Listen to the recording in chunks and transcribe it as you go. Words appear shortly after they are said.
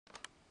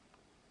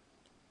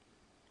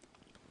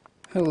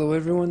Hello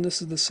everyone,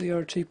 this is the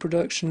CRT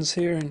Productions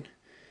here, and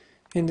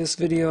in this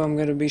video I'm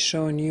going to be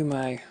showing you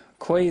my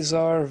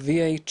Quasar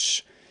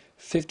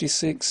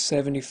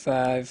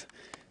VH5675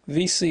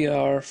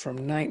 VCR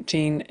from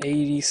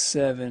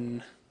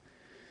 1987.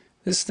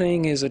 This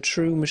thing is a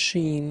true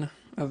machine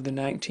of the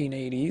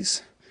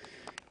 1980s.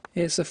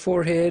 It's a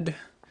 4-head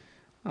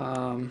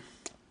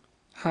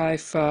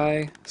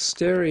hi-fi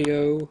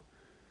stereo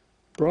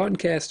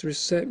broadcast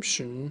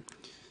reception.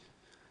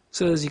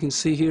 So as you can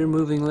see here,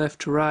 moving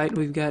left to right,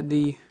 we've got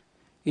the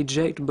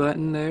eject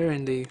button there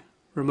and the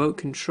remote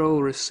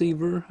control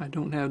receiver. I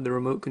don't have the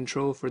remote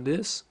control for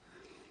this.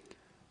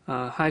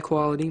 High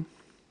quality,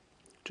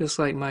 just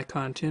like my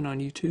content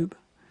on YouTube.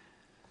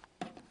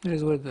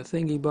 There's where the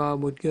thingy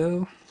bob would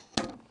go.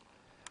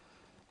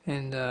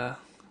 And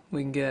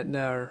we can get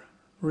our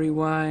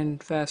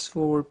rewind, fast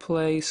forward,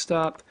 play,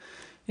 stop,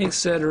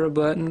 etc.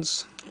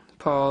 buttons,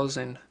 pause,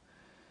 and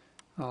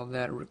all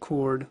that,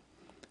 record,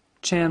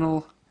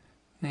 channel.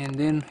 And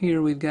then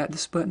here we've got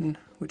this button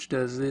which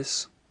does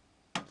this.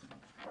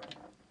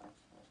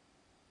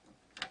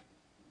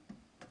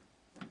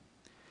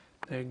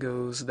 There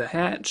goes the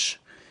hatch.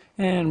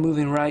 And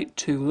moving right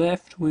to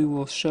left, we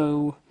will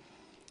show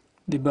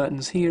the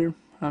buttons here.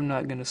 I'm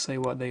not going to say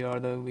what they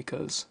are though,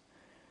 because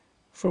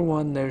for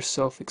one, they're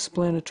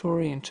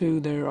self-explanatory, and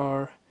two, there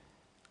are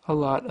a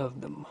lot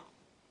of them.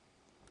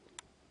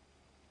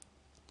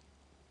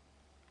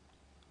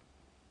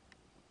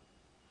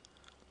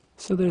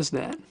 So there's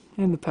that.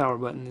 And the power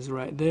button is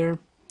right there.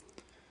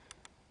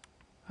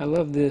 I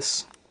love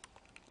this.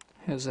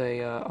 Has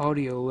a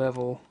audio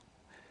level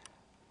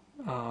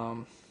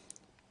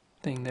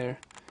thing there.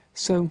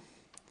 So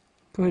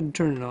go ahead and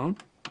turn it on.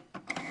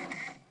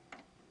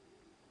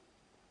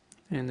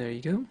 And there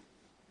you go.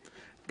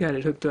 Got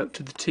it hooked up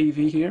to the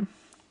TV here,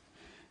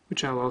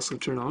 which I'll also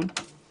turn on.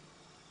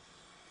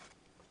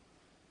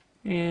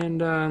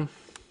 And I've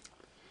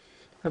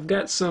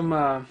got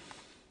some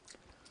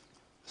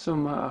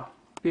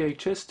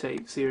VHS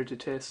tapes here to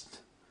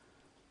test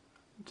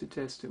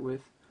it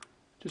with,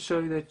 to show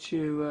you that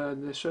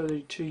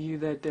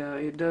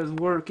it does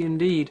work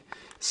indeed.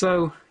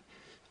 So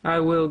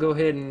I will go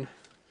ahead and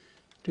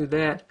do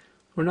that.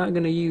 We're not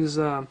going to use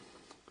that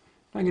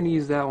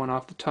one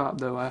off the top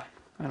though. I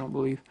don't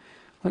believe.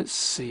 Let's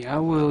see. I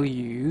will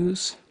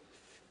use.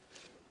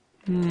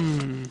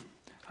 I'm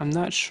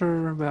not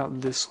sure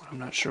about this one. I'm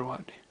not sure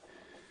what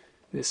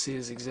this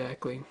is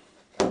exactly.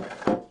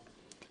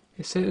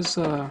 It says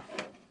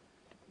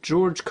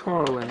George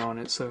Carlin on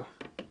it, so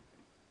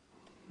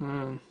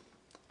I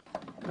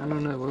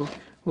don't know.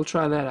 We'll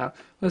try that out.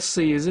 Let's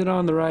see. Is it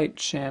on the right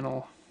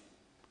channel?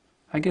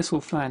 I guess we'll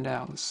find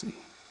out. Let's see.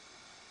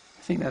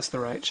 I think that's the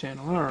right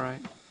channel. All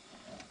right.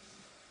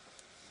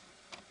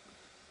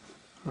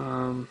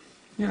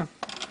 Yeah.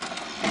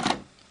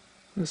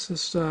 Let's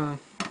just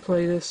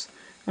play this.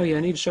 Oh yeah, I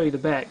need to show you the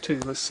back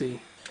too. Let's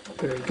see.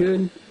 Very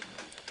good.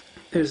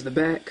 There's the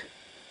back.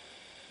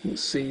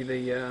 Let's see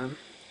the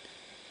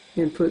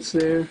inputs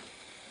there. You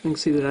can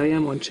see that I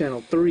am on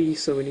channel 3,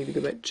 so we need to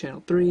go back to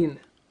channel 3, and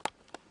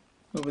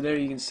over there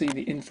you can see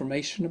the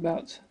information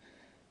about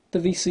the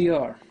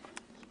VCR.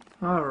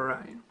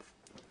 Alright.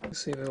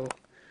 Let's see the little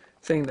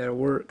thing there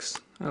works.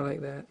 I like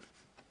that.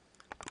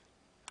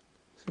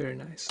 It's very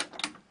nice.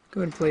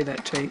 Go ahead and play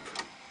that tape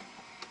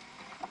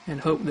and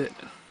hope that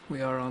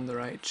we are on the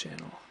right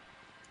channel.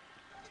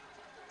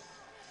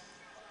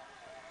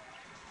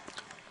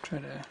 Try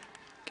to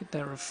get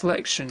that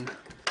reflection.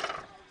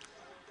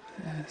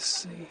 Let's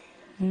see.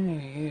 Here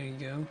you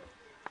go.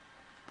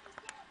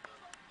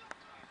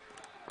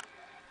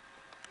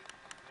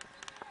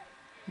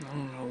 I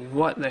don't know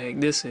what the heck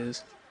this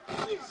is.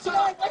 What the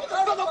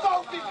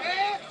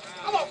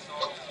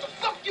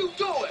fuck you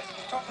doing?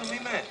 Talking to me,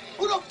 man.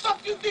 Who the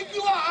fuck you think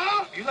you are,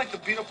 huh? You like to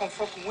beat up on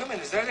fucking women,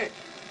 is that it?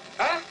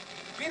 Huh?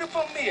 Beat up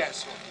on me,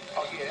 asshole.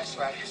 Oh yeah, that's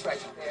right, you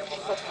damn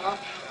motherfucker, huh?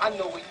 I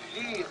know what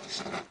you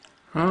is.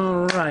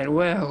 Alright,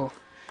 well,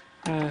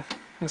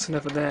 that's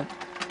enough of that.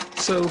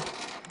 So, you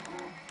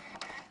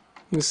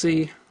can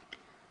see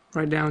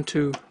right down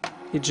to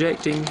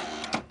ejecting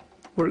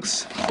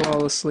works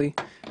flawlessly.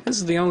 This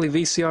is the only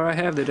VCR I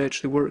have that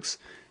actually works.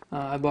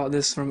 I bought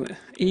this from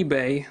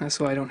eBay, that's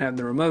why I don't have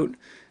the remote.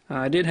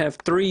 I did have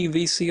 3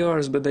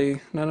 VCRs, but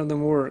none of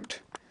them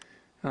worked.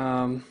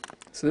 So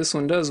this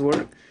one does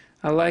work.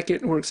 I like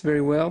it, works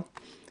very well.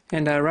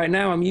 And right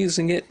now I'm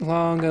using it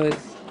along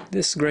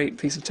this great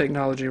piece of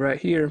technology right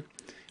here,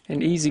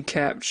 an easy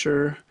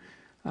capture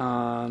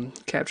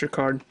capture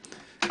card.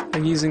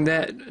 I'm using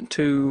that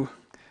to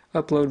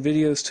upload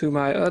videos to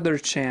my other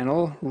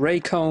channel, Ray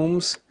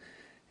Combs,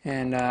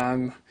 and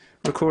I'm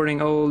recording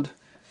old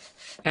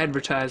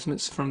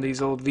advertisements from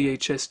these old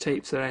VHS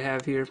tapes that I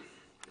have here.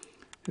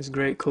 This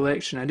great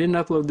collection. I didn't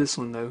upload this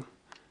one though,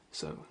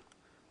 so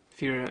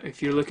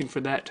if you're looking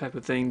for that type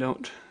of thing,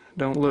 don't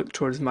look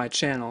towards my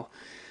channel.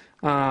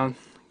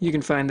 You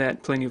can find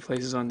that plenty of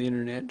places on the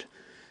internet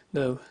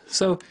though.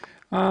 So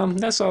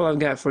that's all I've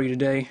got for you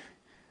today.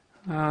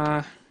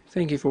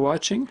 Thank you for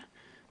watching,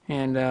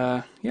 and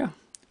yeah,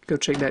 Go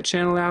check that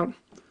channel out.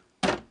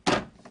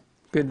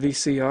 Good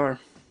VCR.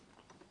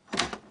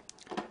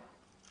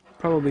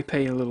 Probably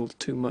pay a little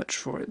too much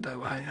for it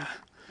though. I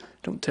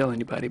don't tell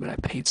anybody, but I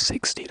paid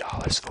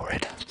 $60 for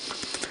it.